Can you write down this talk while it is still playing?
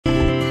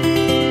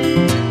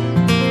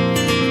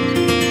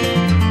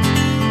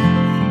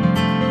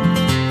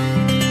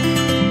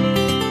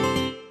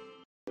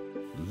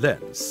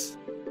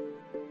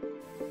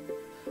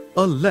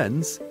A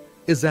lens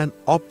is an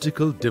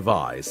optical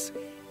device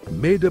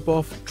made up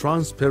of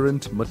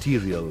transparent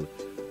material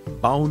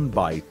bound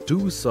by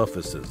two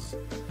surfaces,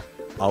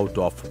 out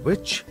of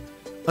which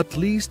at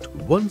least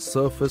one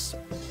surface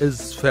is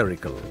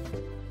spherical.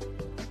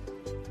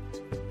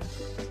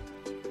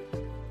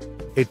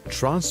 It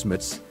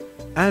transmits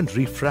and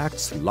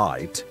refracts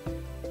light,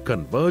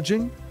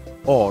 converging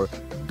or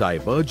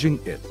diverging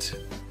it.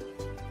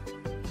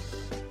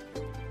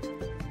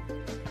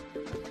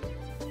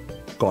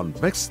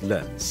 Convex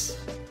lens.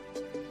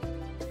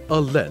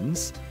 A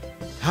lens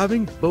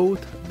having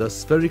both the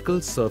spherical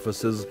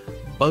surfaces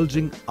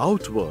bulging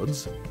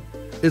outwards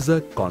is a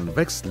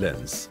convex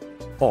lens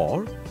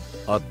or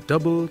a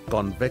double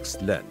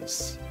convex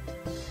lens.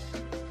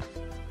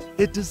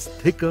 It is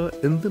thicker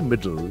in the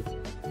middle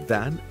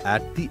than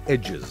at the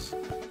edges.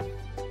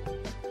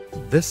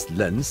 This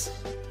lens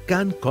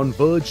can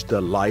converge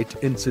the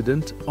light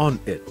incident on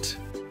it.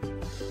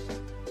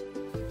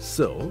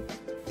 So,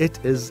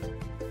 it is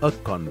a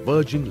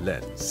converging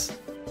lens.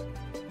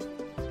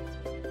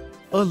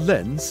 A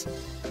lens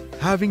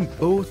having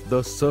both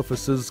the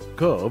surfaces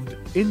curved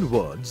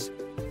inwards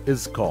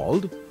is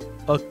called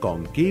a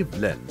concave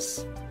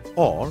lens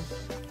or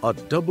a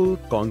double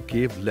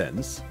concave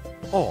lens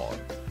or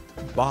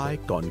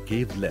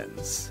biconcave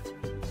lens.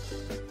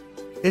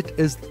 It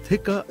is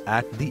thicker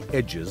at the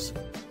edges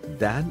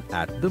than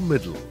at the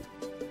middle.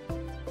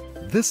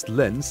 This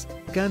lens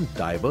can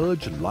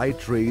diverge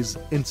light rays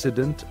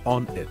incident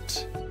on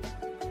it.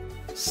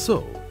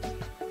 So,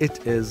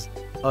 it is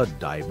a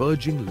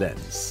diverging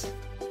lens.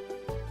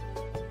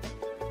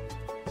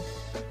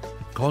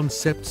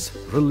 Concepts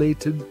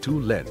related to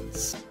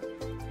lens.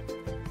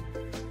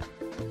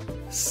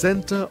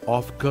 Center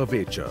of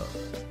curvature,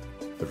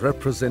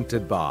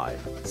 represented by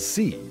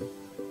C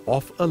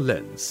of a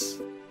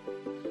lens.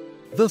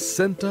 The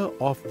center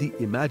of the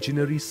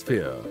imaginary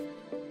sphere,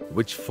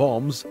 which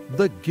forms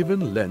the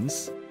given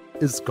lens,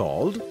 is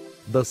called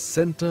the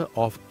center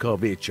of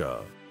curvature,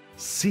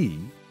 C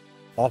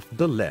of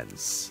the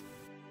lens.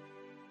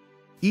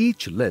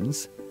 Each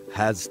lens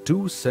has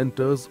two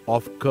centers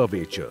of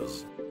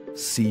curvatures,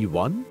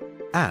 C1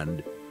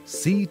 and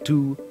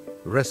C2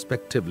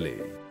 respectively.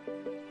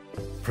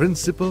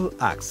 Principal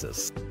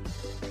axis.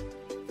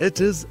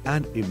 It is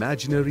an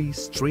imaginary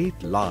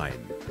straight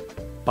line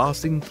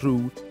passing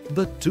through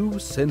the two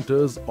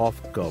centers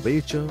of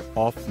curvature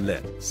of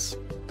lens.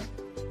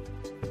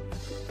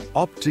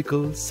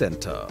 Optical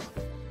center.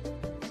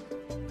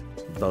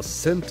 The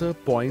center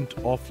point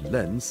of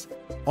lens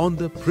on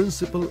the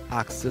principal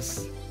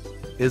axis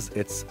is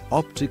its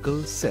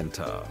optical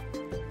center.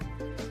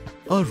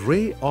 A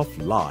ray of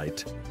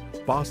light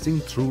passing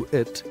through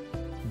it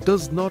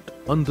does not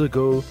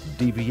undergo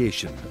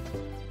deviation.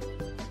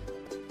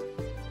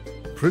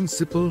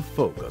 Principal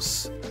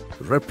focus,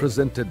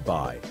 represented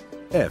by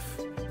F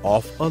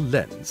of a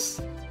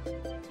lens.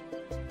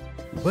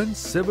 When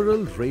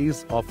several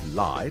rays of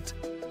light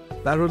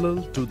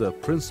parallel to the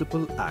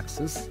principal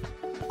axis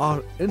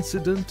are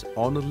incident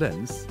on a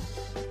lens,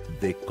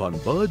 they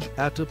converge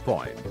at a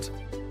point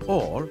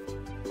or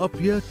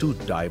appear to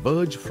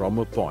diverge from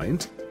a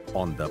point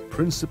on the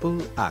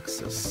principal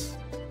axis.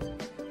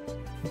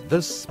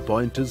 This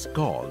point is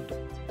called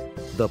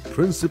the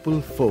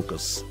principal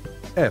focus,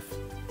 F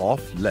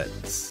of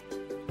lens.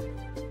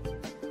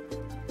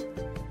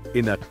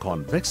 In a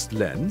convex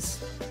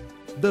lens,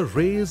 the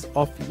rays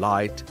of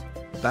light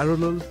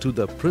parallel to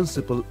the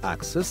principal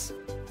axis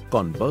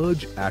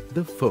converge at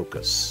the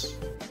focus.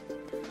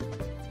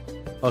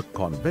 A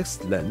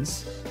convex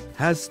lens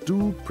has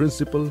two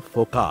principal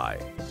foci,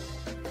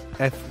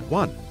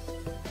 F1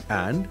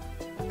 and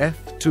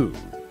F2.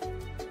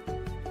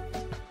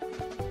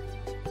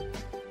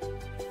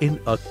 In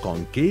a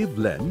concave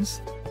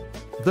lens,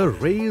 the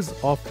rays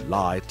of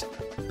light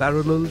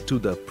parallel to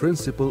the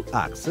principal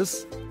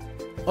axis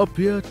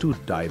appear to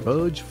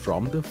diverge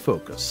from the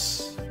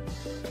focus.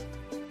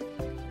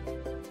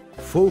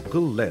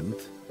 Focal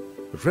length,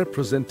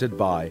 represented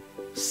by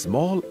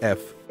small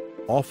f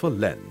of a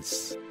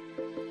lens.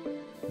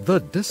 The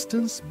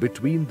distance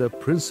between the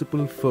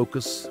principal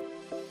focus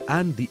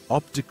and the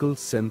optical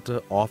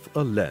center of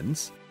a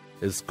lens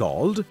is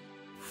called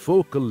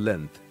focal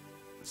length,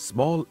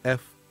 small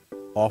f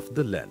of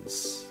the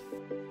lens.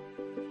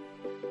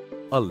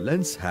 A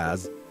lens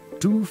has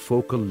two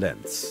focal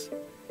lengths,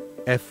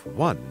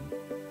 f1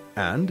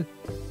 and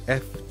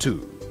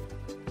f2.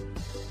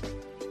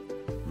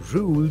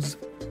 Rules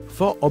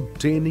for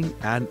obtaining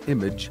an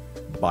image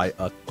by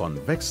a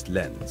convex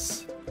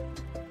lens.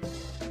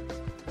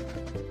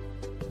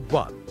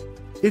 1.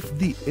 If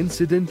the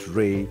incident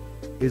ray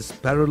is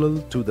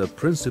parallel to the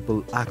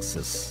principal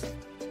axis,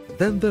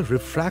 then the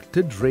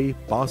refracted ray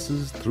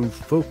passes through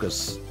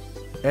focus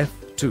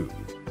f2.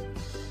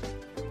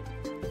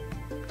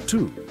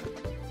 2.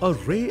 A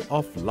ray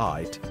of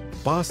light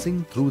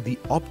passing through the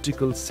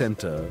optical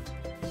center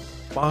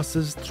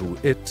passes through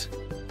it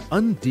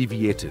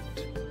undeviated.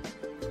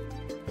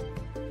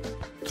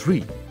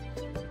 3.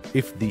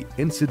 If the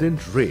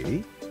incident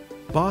ray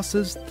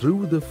passes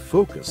through the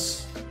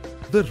focus,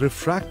 The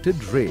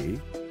refracted ray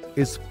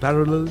is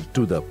parallel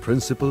to the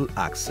principal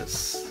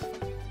axis.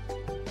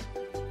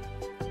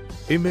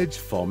 Image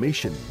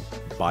formation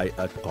by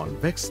a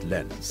convex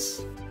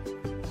lens.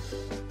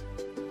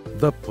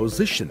 The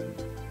position,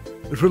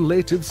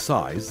 relative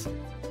size,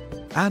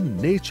 and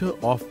nature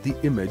of the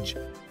image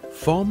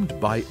formed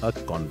by a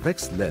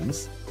convex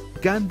lens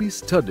can be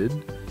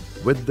studied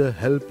with the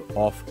help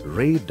of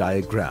ray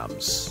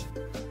diagrams.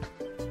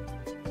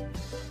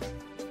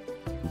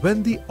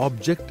 When the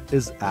object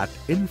is at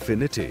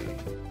infinity,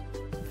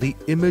 the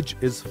image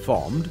is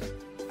formed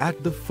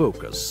at the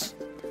focus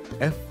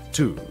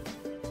f2.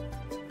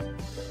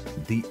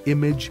 The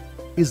image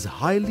is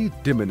highly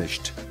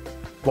diminished,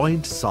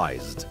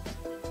 point-sized,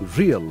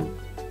 real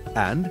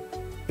and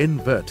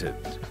inverted.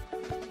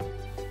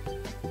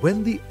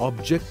 When the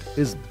object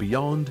is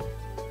beyond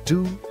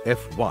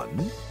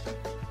 2f1,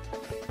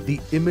 the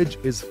image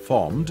is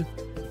formed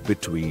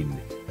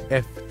between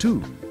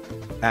f2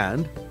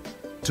 and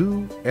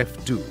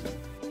 2f2.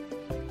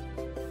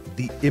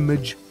 The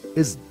image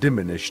is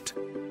diminished,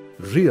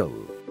 real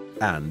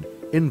and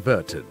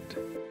inverted.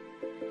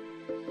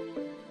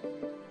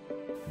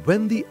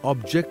 When the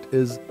object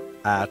is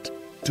at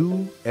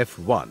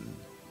 2f1,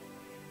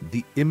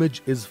 the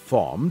image is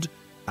formed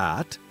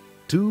at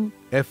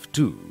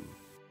 2f2.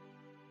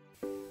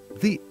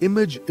 The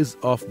image is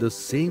of the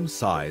same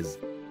size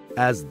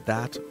as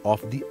that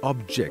of the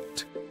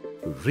object,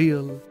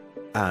 real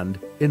and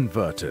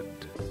inverted.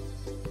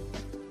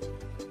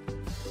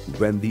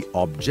 When the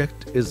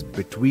object is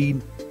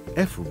between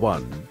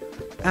f1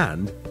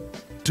 and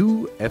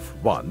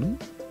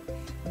 2f1,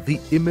 the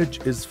image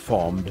is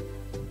formed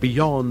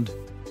beyond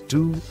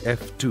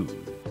 2f2.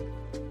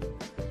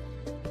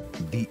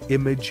 The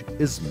image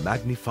is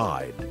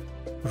magnified,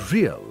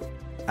 real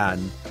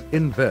and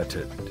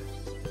inverted.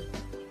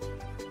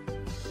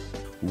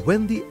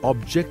 When the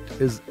object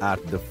is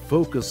at the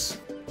focus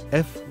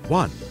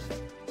f1,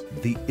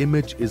 the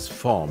image is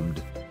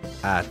formed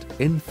at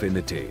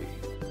infinity.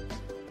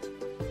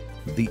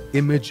 The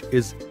image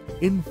is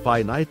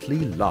infinitely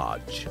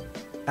large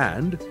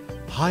and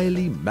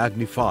highly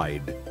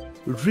magnified,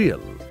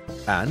 real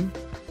and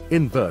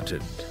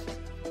inverted.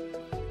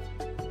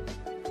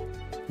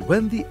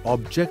 When the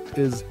object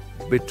is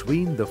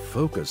between the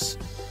focus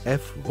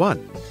f1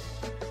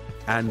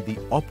 and the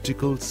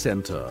optical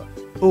center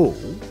O,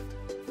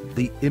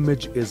 the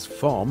image is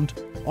formed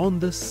on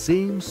the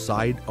same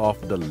side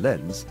of the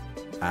lens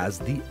as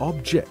the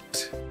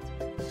object.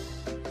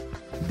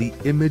 The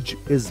image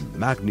is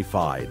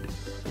magnified,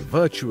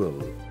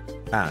 virtual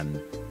and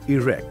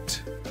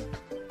erect.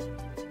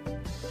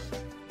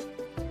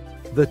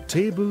 The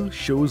table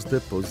shows the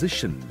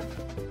position,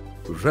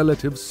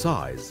 relative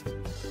size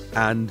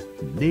and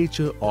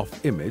nature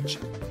of image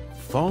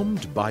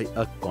formed by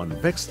a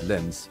convex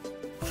lens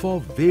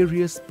for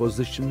various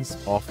positions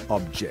of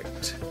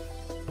object.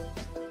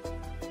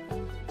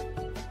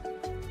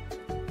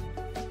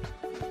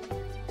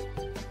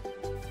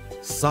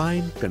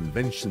 Sign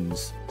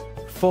conventions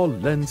for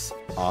lens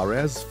are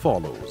as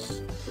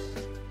follows.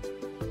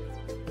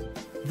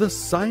 The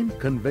sign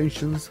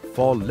conventions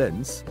for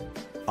lens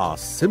are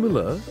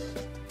similar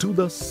to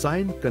the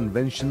sign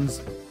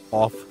conventions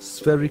of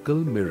spherical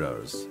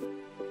mirrors.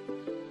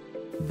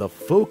 The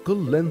focal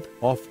length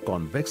of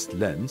convex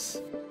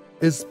lens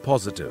is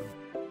positive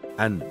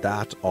and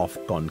that of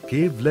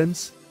concave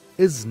lens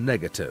is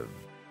negative.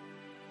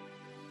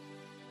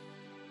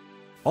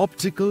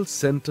 Optical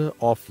center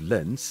of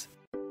lens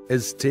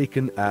is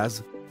taken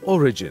as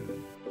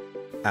origin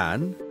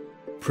and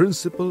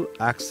principal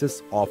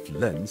axis of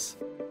lens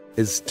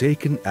is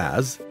taken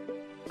as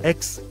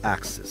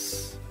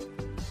x-axis.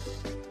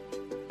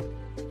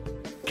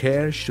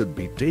 Care should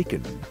be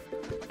taken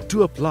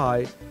to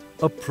apply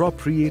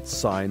appropriate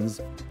signs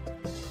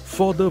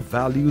for the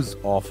values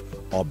of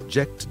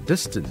object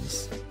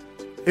distance,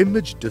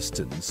 image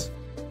distance,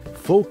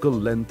 focal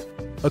length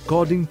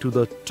according to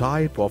the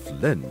type of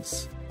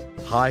lens,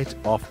 height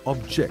of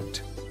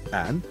object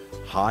and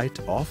height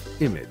of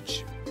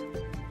image.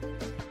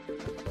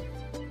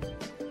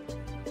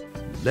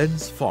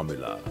 Lens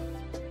formula.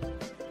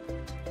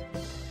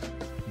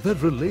 The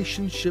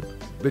relationship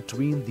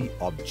between the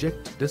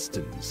object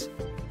distance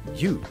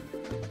u,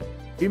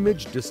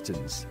 image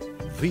distance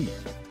v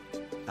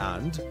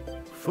and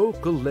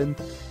focal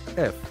length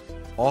f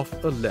of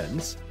a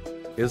lens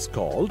is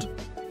called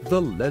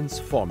the lens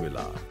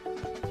formula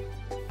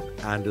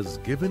and is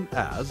given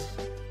as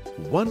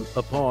 1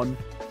 upon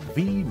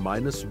v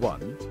minus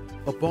 1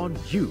 upon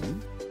u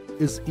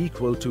is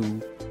equal to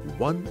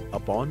 1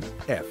 upon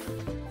f.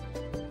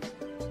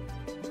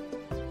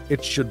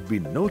 It should be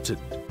noted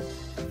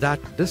that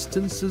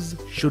distances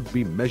should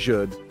be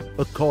measured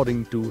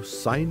according to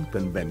sign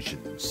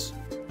conventions.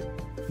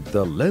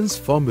 The lens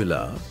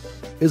formula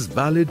is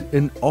valid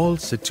in all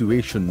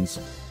situations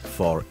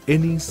for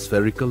any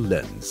spherical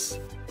lens.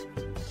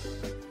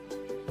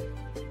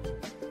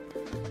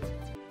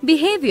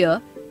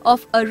 Behavior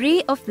of a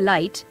ray of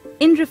light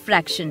in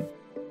refraction.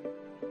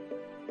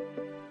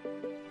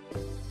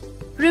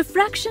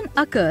 Refraction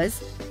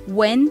occurs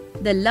when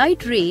the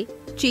light ray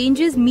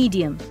changes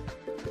medium.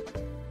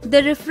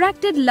 The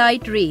refracted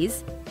light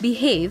rays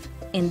behave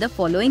in the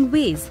following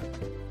ways.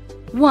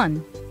 1.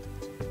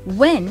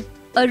 When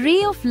a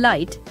ray of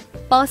light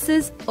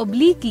passes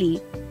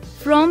obliquely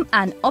from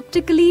an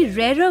optically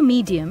rarer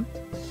medium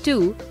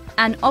to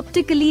an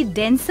optically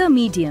denser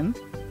medium,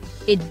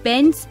 it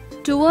bends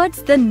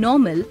towards the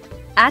normal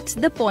at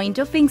the point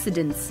of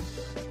incidence.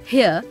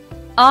 Here,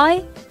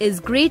 I is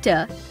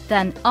greater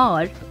than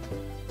R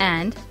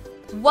and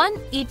 1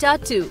 eta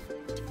 2.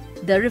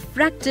 The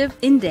refractive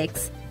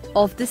index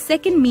of the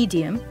second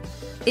medium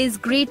is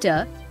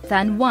greater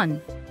than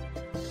 1.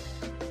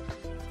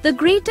 The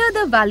greater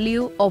the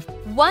value of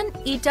 1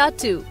 eta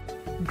 2,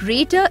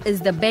 greater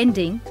is the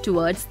bending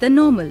towards the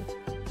normal.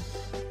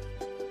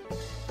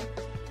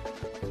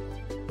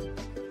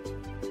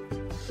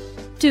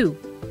 Two.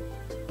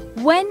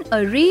 When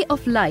a ray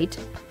of light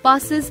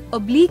passes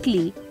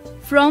obliquely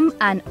from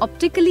an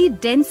optically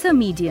denser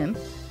medium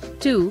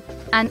to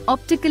an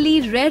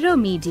optically rarer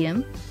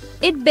medium,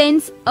 it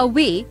bends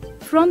away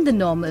from the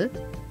normal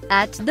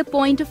at the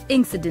point of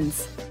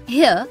incidence.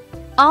 Here,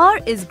 R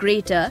is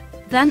greater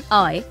than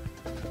I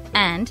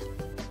and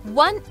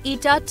 1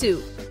 eta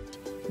 2.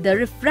 The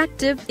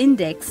refractive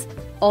index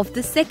of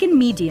the second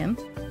medium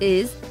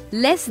is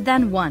less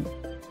than 1.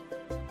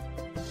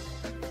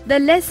 The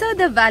lesser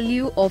the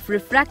value of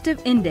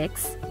refractive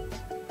index,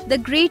 the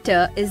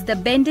greater is the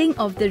bending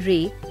of the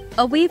ray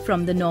away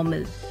from the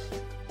normal.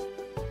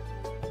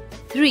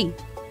 3.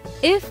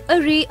 If a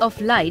ray of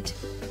light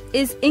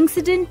is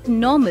incident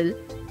normal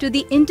to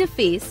the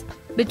interface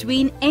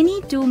between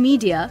any two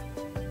media,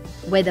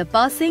 whether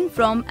passing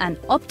from an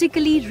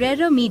optically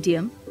rarer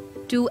medium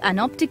to an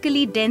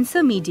optically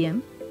denser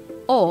medium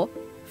or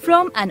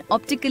from an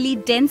optically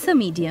denser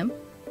medium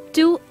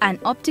to an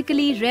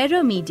optically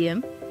rarer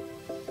medium,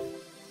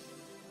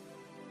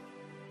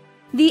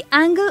 the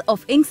angle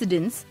of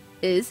incidence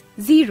is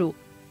 0,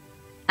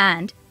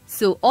 and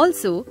so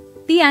also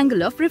the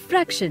angle of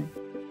refraction.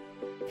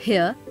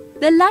 Here,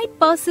 the light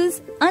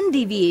passes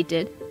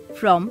undeviated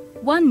from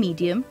one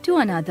medium to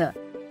another.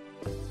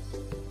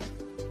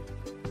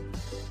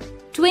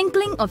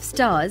 Twinkling of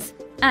stars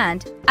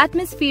and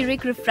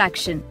atmospheric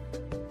refraction.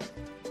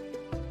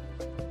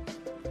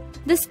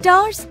 The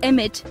stars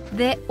emit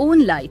their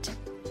own light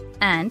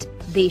and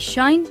they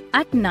shine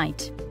at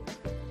night.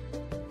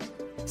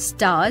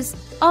 Stars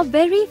are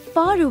very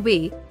far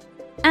away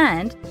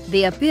and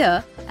they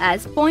appear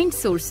as point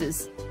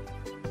sources.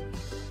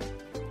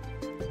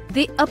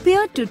 They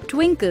appear to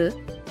twinkle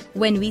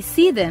when we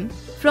see them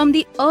from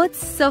the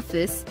Earth's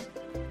surface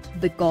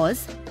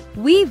because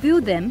we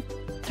view them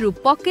through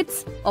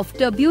pockets of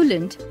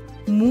turbulent,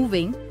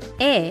 moving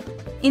air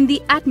in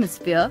the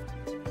atmosphere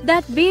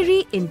that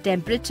vary in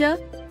temperature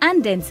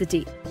and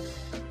density.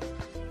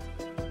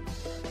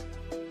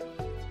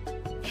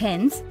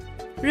 Hence,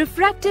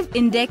 refractive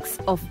index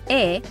of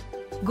air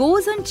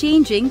goes on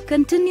changing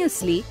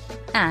continuously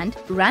and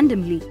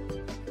randomly.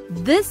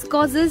 This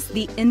causes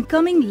the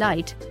incoming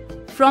light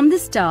from the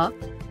star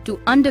to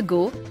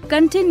undergo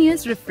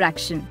continuous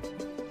refraction.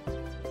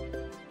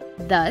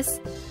 Thus,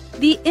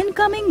 the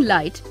incoming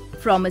light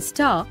from a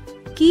star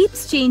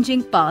keeps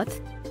changing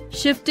path,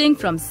 shifting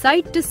from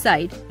side to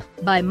side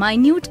by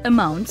minute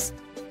amounts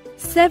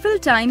several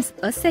times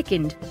a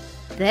second.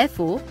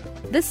 Therefore,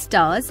 the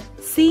stars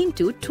seem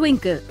to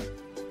twinkle.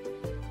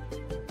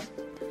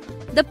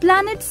 The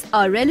planets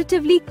are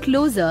relatively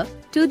closer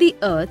to the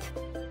Earth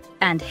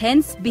and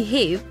hence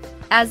behave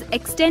as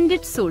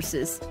extended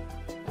sources,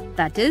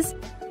 that is,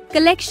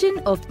 collection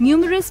of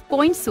numerous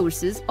point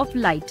sources of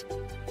light.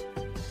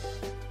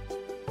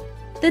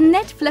 The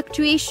net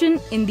fluctuation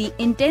in the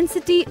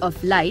intensity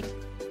of light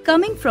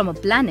coming from a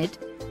planet,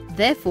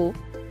 therefore,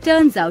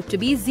 turns out to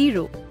be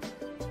 0.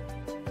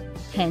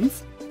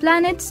 Hence,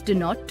 planets do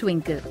not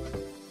twinkle.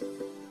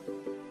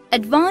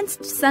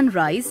 Advanced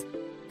sunrise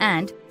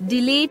and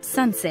delayed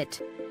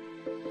sunset.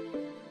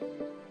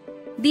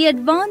 The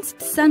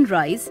advanced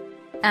sunrise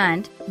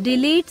and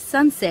delayed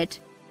sunset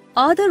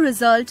are the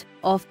result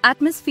of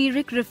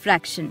atmospheric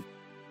refraction.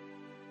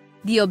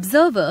 The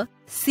observer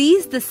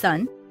sees the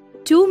sun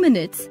 2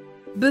 minutes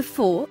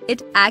before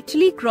it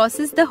actually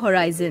crosses the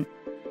horizon.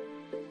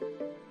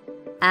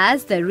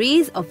 As the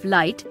rays of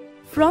light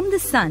from the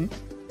sun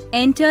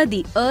enter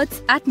the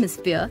Earth's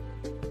atmosphere,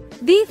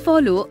 they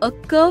follow a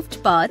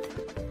curved path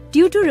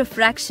due to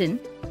refraction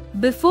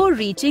before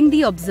reaching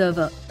the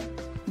observer.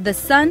 The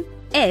sun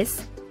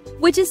S,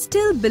 which is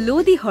still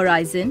below the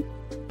horizon,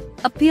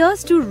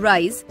 appears to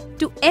rise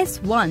to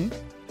S1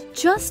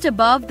 just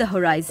above the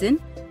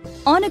horizon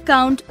on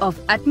account of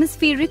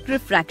atmospheric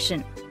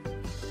refraction.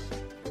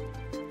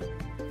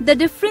 The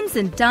difference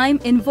in time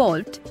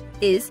involved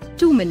is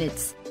 2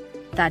 minutes.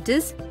 That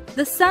is,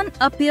 the sun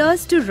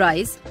appears to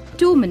rise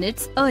 2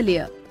 minutes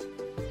earlier.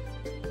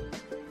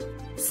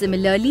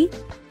 Similarly,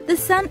 the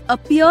sun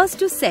appears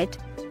to set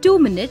 2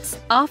 minutes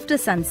after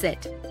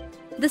sunset.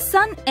 The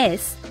sun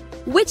S,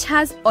 which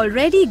has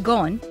already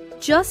gone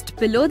just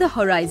below the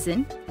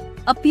horizon,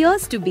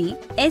 appears to be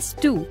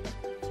S2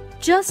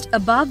 just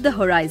above the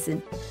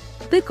horizon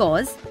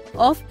because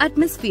of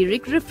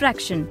atmospheric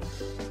refraction.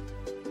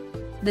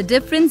 The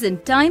difference in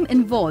time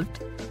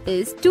involved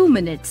is 2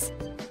 minutes.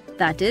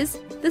 That is,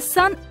 the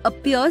sun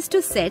appears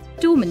to set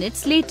 2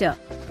 minutes later.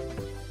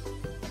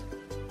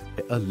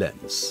 A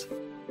lens.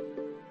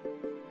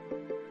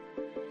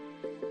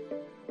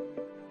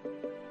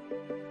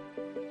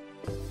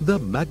 The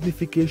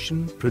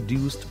magnification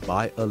produced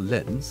by a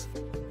lens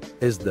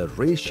is the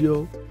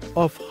ratio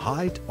of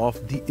height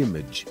of the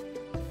image,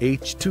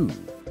 h2,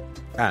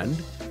 and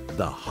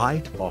the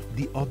height of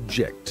the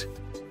object,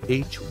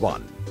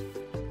 h1.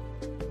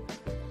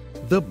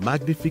 The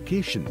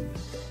magnification,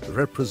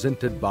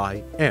 represented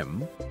by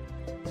m,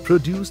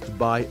 produced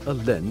by a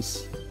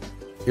lens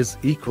is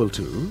equal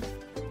to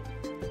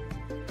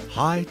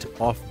height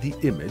of the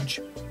image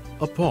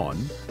upon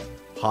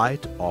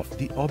height of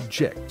the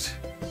object.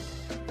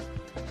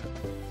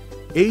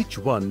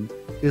 h1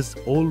 is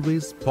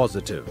always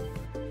positive.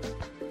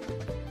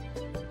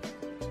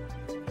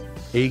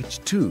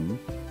 h2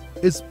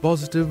 is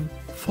positive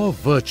for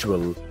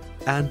virtual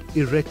and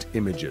erect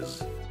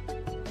images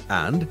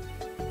and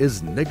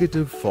is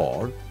negative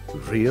for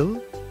real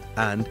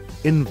and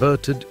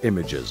inverted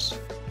images.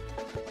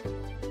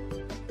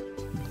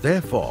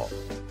 Therefore,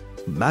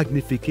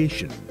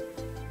 magnification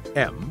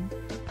M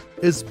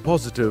is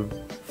positive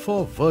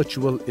for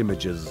virtual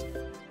images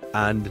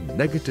and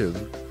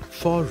negative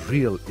for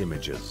real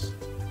images.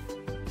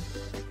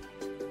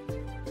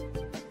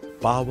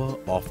 Power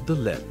of the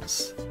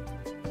lens.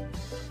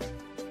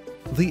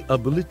 The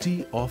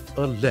ability of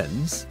a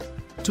lens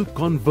to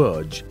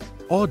converge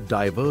or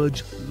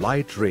diverge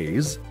light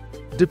rays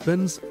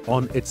depends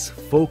on its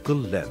focal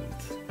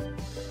length.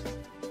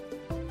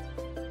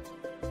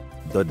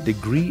 The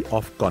degree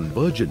of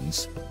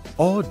convergence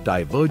or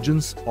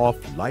divergence of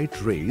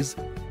light rays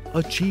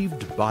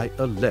achieved by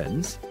a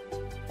lens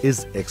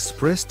is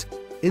expressed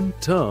in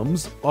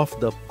terms of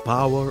the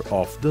power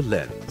of the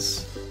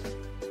lens.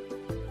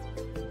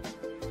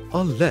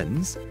 A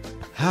lens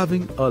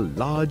having a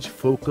large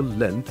focal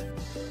length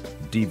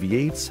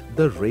deviates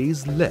the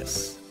rays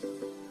less,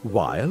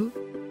 while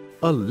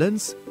a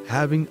lens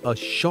having a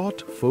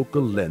short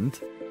focal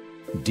length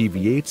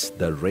deviates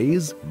the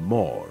rays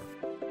more.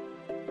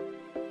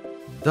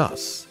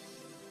 Thus,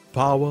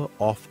 power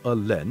of a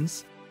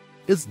lens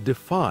is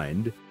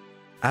defined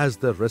as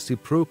the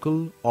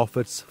reciprocal of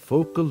its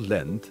focal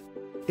length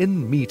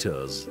in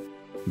meters.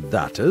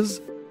 That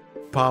is,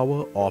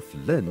 power of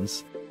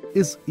lens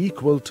is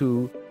equal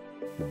to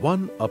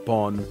 1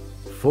 upon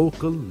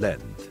focal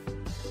length.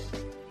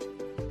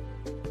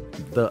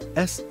 The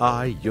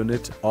SI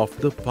unit of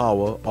the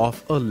power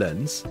of a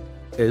lens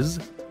is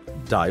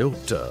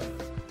diopter,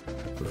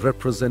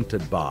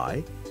 represented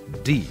by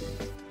D.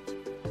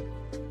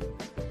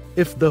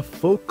 If the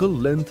focal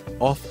length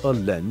of a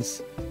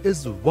lens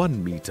is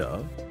 1 meter,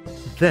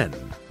 then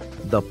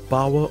the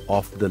power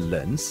of the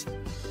lens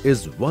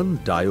is 1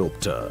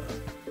 diopter.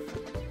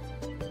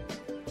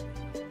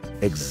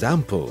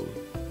 Example: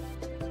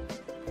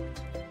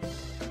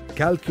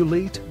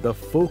 calculate the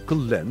focal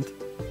length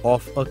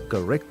of a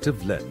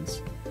corrective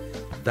lens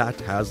that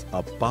has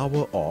a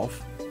power of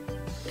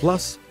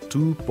plus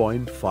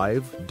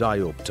 2.5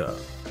 diopter.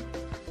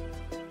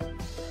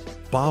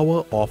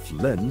 Power of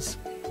lens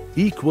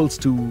equals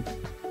to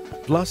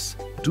plus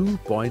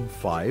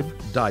 2.5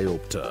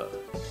 diopter.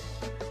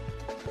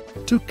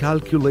 To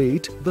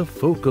calculate the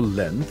focal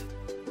length,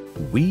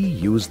 we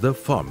use the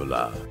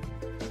formula.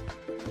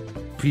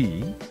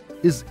 P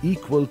is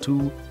equal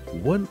to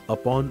 1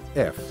 upon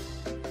F,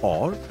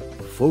 or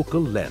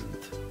focal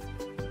length.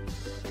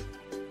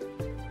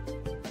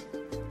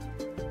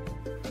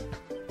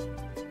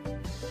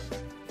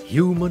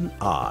 Human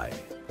eye.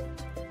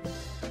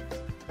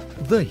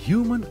 The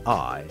human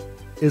eye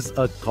is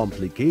a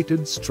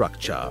complicated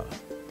structure.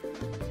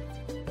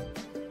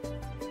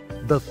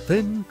 The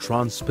thin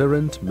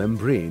transparent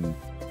membrane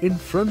in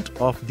front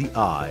of the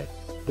eye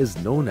is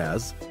known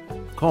as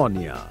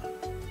cornea.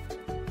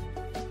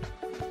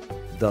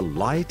 The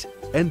light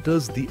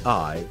enters the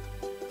eye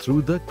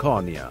through the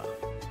cornea.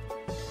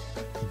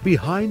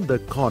 Behind the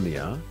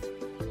cornea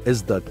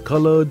is the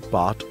colored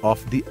part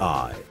of the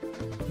eye,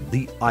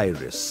 the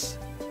iris.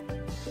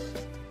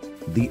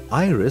 The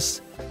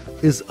iris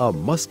is a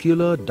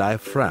muscular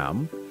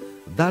diaphragm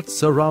that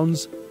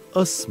surrounds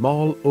a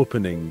small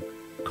opening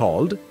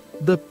called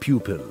the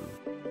pupil.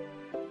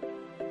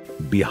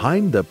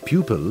 Behind the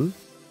pupil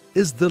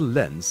is the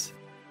lens,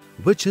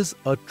 which is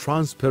a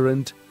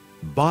transparent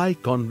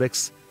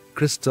biconvex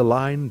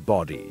crystalline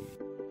body.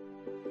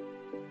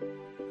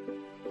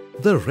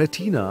 The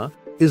retina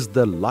is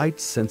the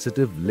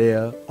light-sensitive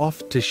layer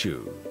of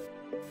tissue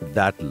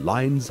that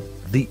lines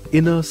the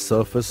inner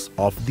surface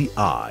of the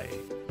eye.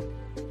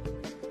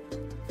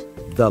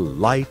 The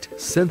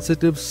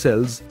light-sensitive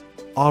cells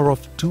are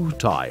of 2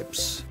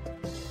 types: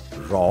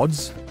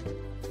 rods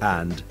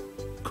and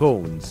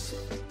cones.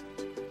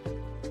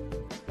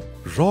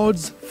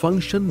 Rods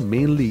function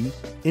mainly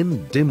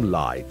in dim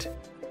light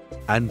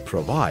and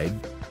provide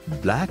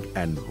black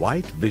and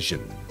white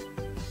vision.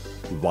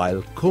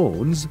 while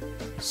cones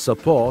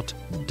support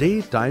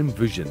daytime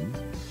vision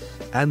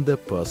and the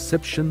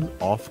perception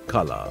of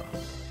color.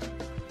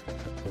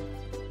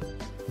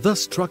 The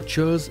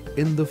structures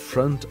in the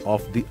front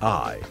of the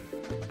eye,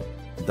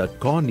 the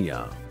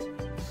cornea,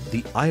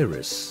 the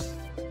iris,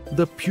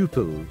 the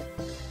pupil,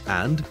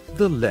 and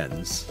the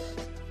lens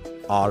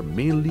are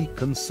mainly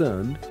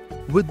concerned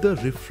with the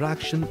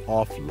refraction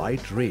of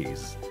light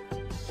rays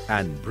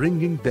and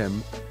bringing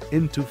them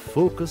into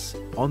focus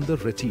on the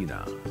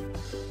retina.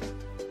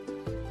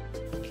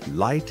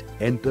 Light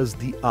enters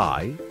the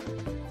eye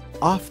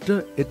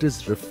after it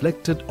is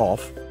reflected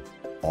off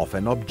of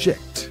an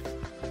object.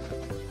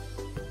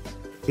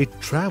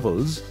 It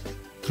travels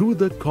through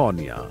the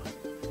cornea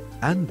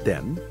and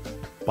then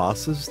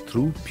passes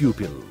through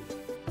pupil.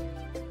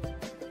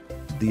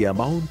 The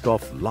amount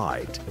of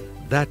light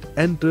that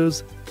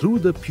enters through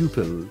the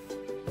pupil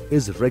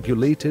is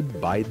regulated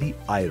by the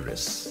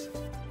iris.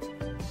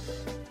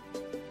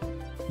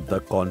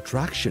 The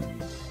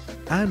contraction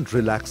and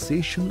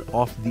relaxation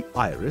of the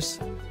iris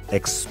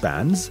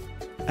expands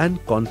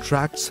and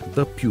contracts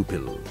the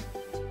pupil.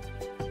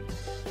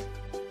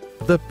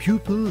 The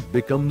pupil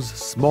becomes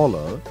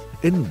smaller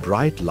in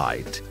bright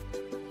light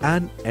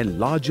and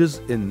enlarges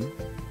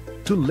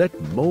to let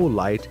more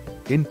light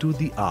into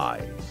the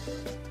eye.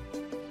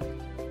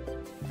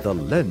 The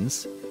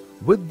lens,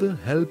 with the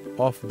help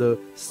of the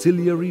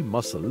ciliary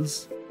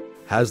muscles,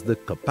 has the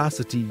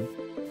capacity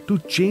to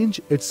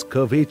change its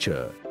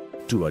curvature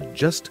to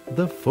adjust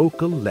the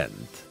focal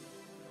length.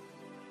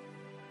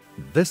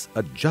 This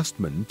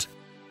adjustment,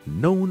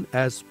 known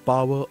as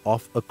power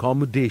of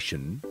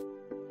accommodation,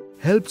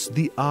 helps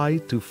the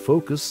eye to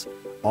focus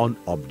on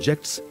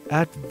objects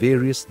at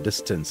various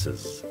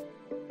distances.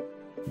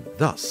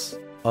 Thus,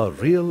 a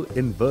real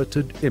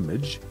inverted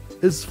image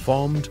is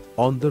formed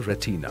on the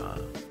retina.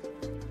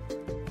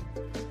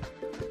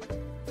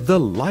 The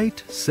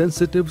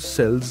light-sensitive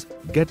cells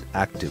get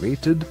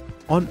activated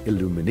on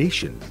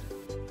illumination,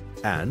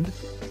 and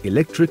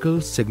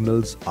electrical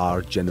signals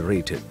are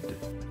generated.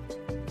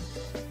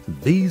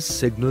 These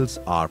signals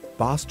are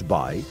passed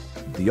by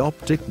the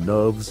optic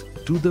nerves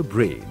to the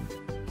brain.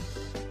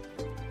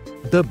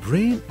 The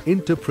brain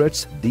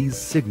interprets these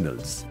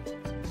signals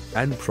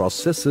and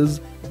processes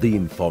the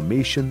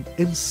information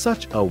in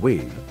such a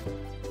way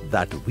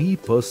that we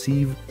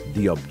perceive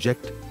the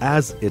object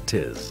as it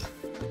is.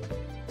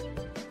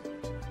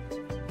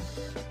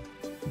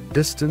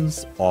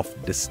 Distance of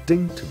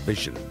distinct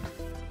vision.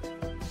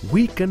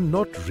 We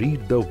cannot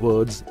read the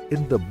words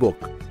in the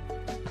book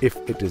if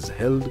it is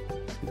held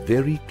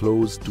very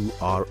close to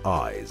our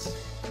eyes.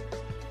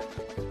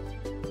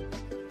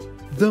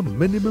 The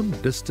minimum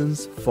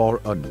distance for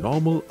a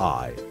normal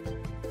eye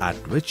at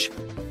which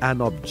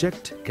an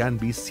object can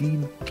be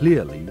seen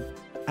clearly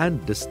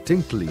and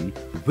distinctly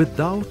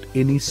without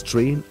any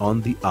strain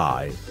on the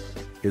eye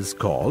is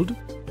called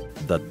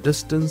the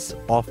distance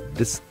of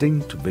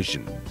distinct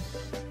vision.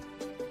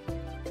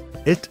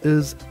 It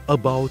is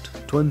about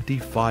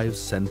 25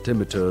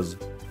 centimeters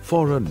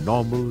for a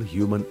normal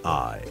human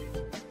eye.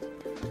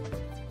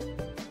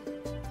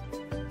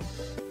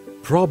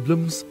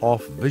 Problems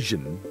of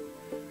vision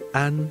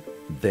and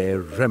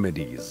their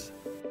remedies.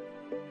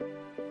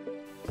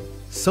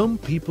 Some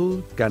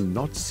people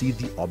cannot see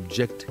the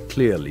object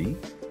clearly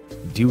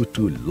due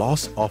to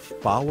loss of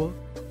power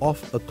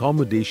of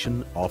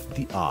accommodation of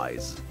the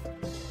eyes.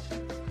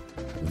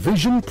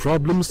 Vision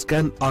problems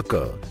can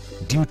occur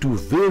due to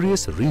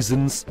various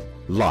reasons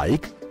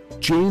like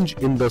change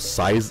in the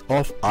size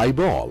of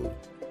eyeball,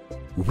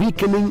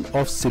 weakening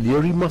of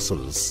ciliary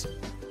muscles,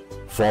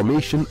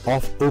 formation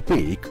of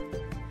opaque,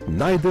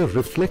 neither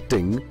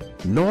reflecting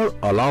nor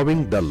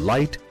allowing the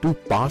light to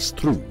pass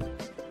through,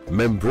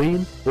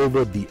 membrane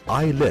over the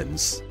eye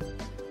lens,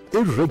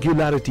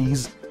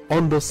 irregularities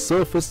on the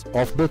surface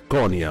of the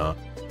cornea,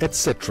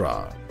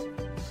 etc.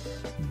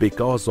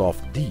 Because of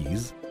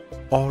these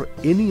or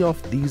any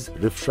of these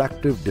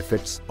refractive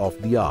defects of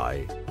the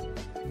eye,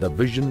 the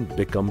vision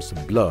becomes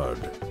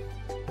blurred.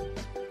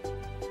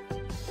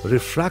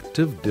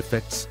 Refractive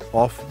defects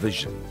of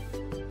vision.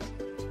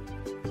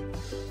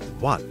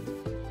 1.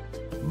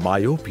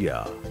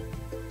 Myopia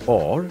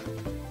or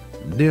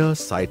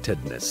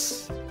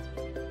nearsightedness.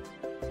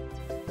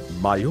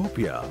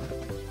 Myopia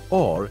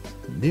or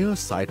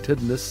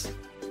nearsightedness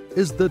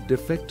is the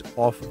defect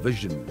of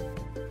vision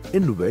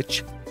in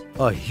which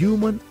a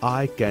human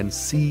eye can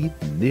see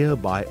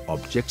nearby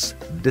objects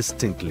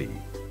distinctly,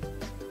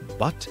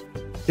 but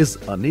is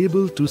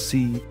unable to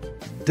see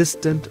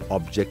distant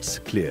objects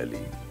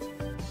clearly.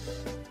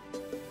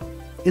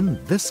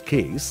 In this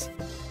case,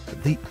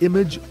 the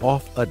image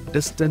of a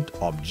distant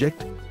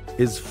object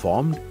is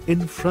formed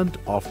in front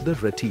of the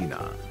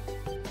retina,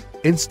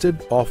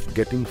 instead of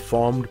getting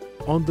formed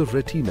on the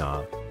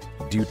retina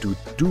due to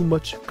too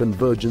much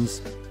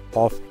convergence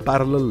of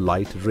parallel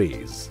light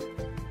rays.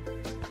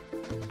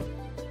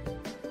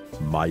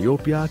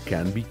 Myopia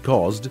can be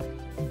caused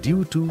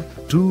due to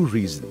two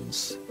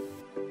reasons.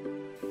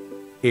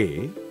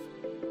 A.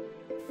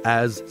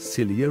 As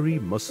ciliary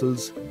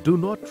muscles do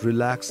not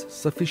relax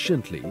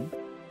sufficiently,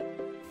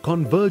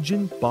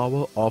 converging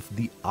power of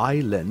the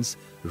eye lens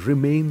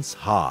remains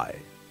high,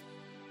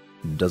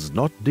 does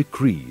not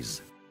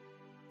decrease,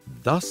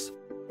 thus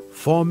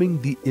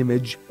forming the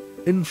image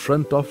in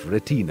front of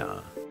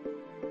retina.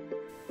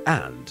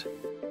 And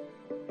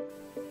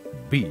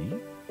B.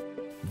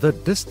 The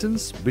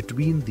distance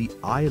between the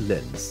eye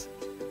lens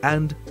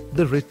and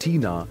the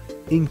retina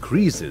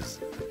increases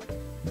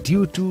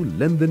due to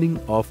lengthening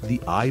of the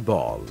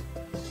eyeball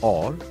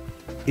or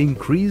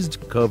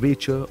increased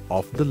curvature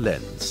of the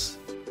lens.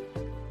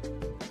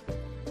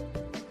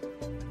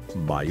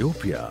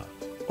 Myopia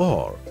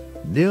or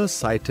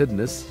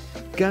nearsightedness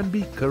can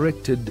be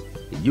corrected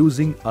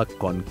using a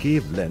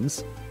concave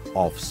lens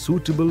of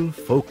suitable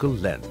focal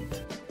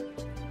length.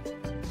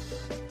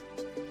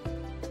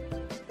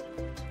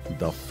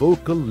 The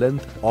focal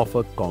length of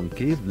a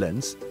concave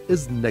lens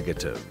is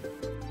negative.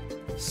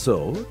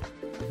 So,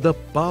 the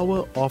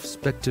power of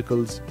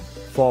spectacles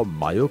for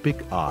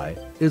myopic eye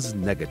is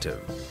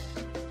negative.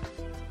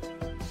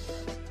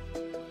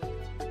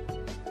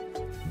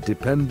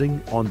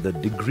 Depending on the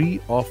degree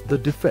of the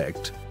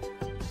defect,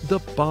 the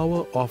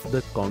power of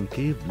the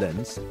concave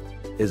lens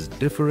is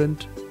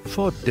different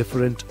for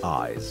different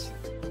eyes.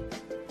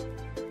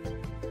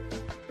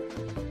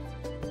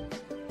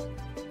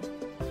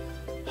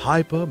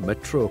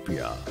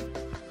 Hypermetropia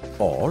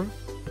or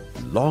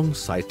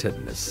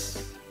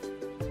long-sightedness.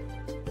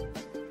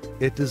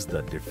 It is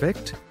the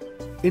defect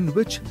in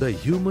which the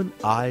human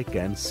eye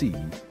can see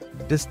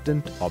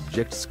distant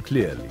objects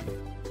clearly,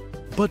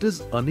 but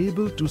is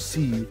unable to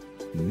see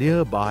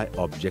nearby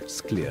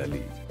objects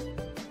clearly.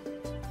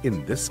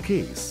 In this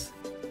case,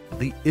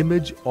 the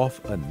image of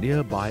a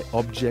nearby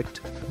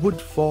object would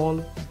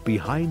fall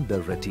behind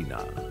the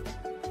retina.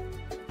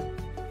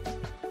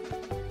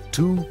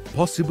 Two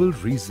possible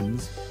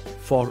reasons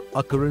for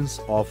occurrence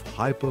of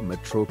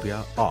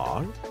hypermetropia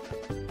are: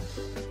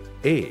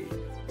 A.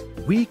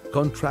 Weak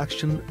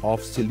contraction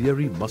of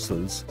ciliary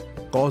muscles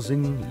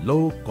causing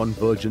low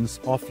convergence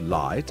of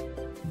light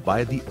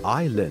by the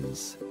eye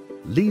lens,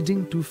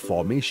 leading to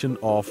formation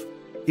of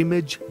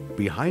image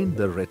behind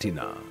the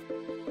retina.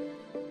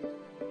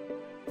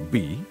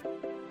 B.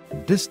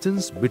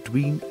 Distance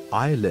between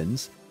eye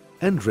lens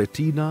and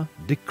retina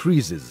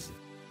decreases,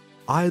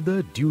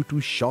 either due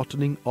to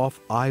shortening of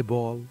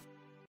eyeball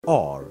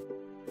or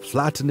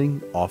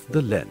flattening of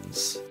the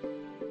lens.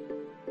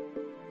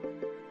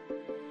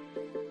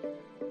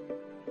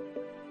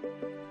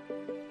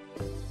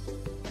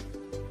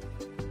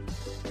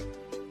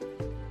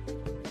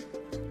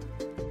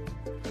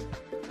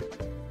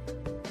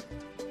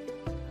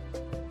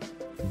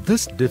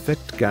 This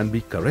defect can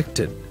be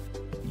corrected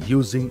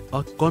using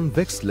a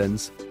convex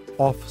lens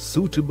of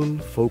suitable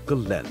focal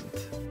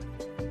length.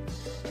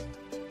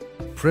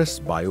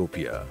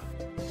 Presbyopia.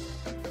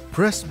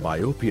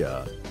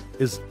 Presbyopia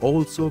is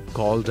also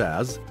called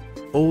as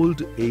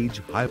old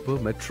age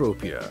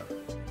hypermetropia.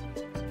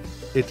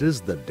 It is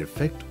the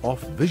defect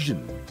of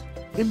vision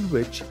in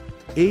which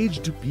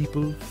aged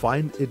people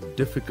find it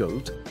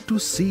difficult to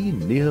see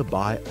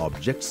nearby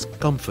objects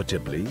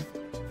comfortably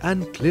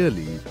and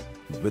clearly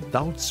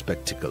without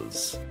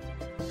spectacles.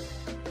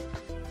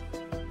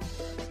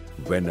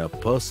 When a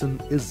person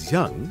is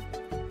young,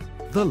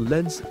 the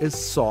lens is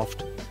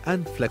soft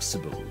and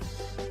flexible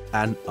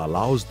and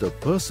allows the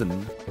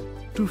person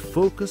to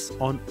focus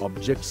on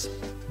objects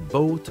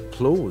both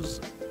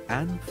close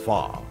and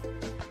far.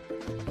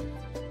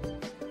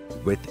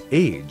 With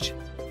age,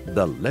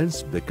 the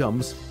lens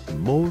becomes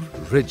more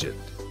rigid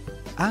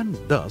and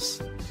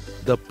thus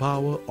the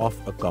power of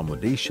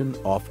accommodation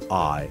of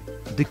eye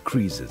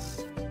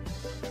decreases.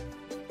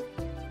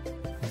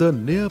 The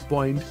near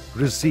point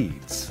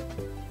recedes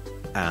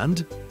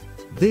and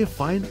they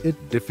find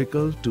it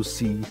difficult to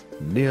see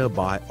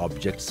nearby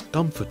objects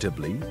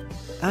comfortably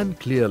and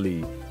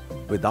clearly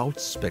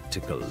without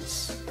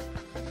spectacles.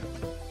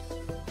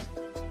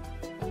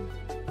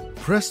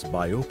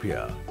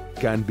 Presbyopia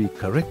can be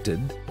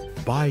corrected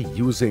by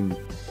using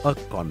a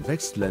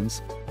convex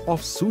lens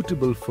of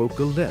suitable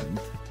focal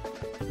length,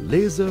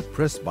 laser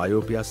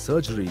presbyopia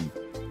surgery,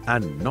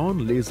 and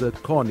non-laser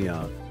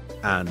cornea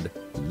and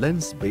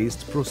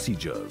lens-based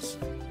procedures.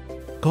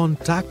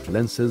 Contact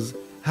lenses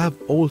have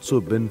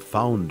also been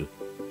found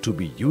to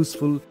be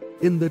useful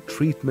in the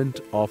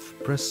treatment of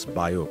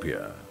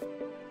presbyopia.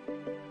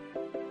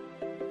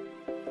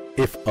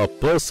 If a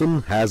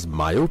person has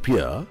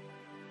myopia,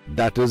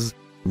 that is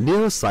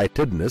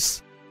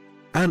nearsightedness,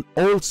 and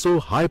also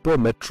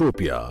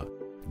hypermetropia,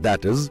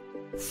 that is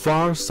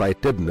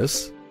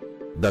farsightedness,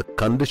 the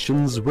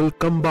conditions will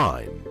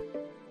combine.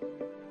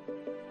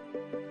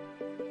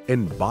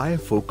 In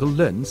bifocal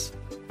lens,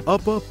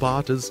 upper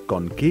part is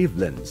concave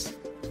lens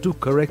to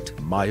correct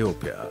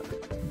myopia,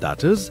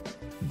 that is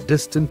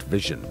distant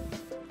vision,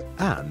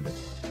 and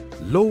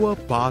lower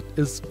part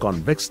is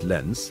convex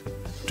lens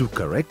to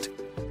correct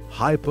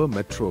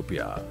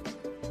hypermetropia,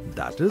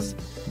 that is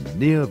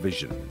near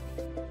vision.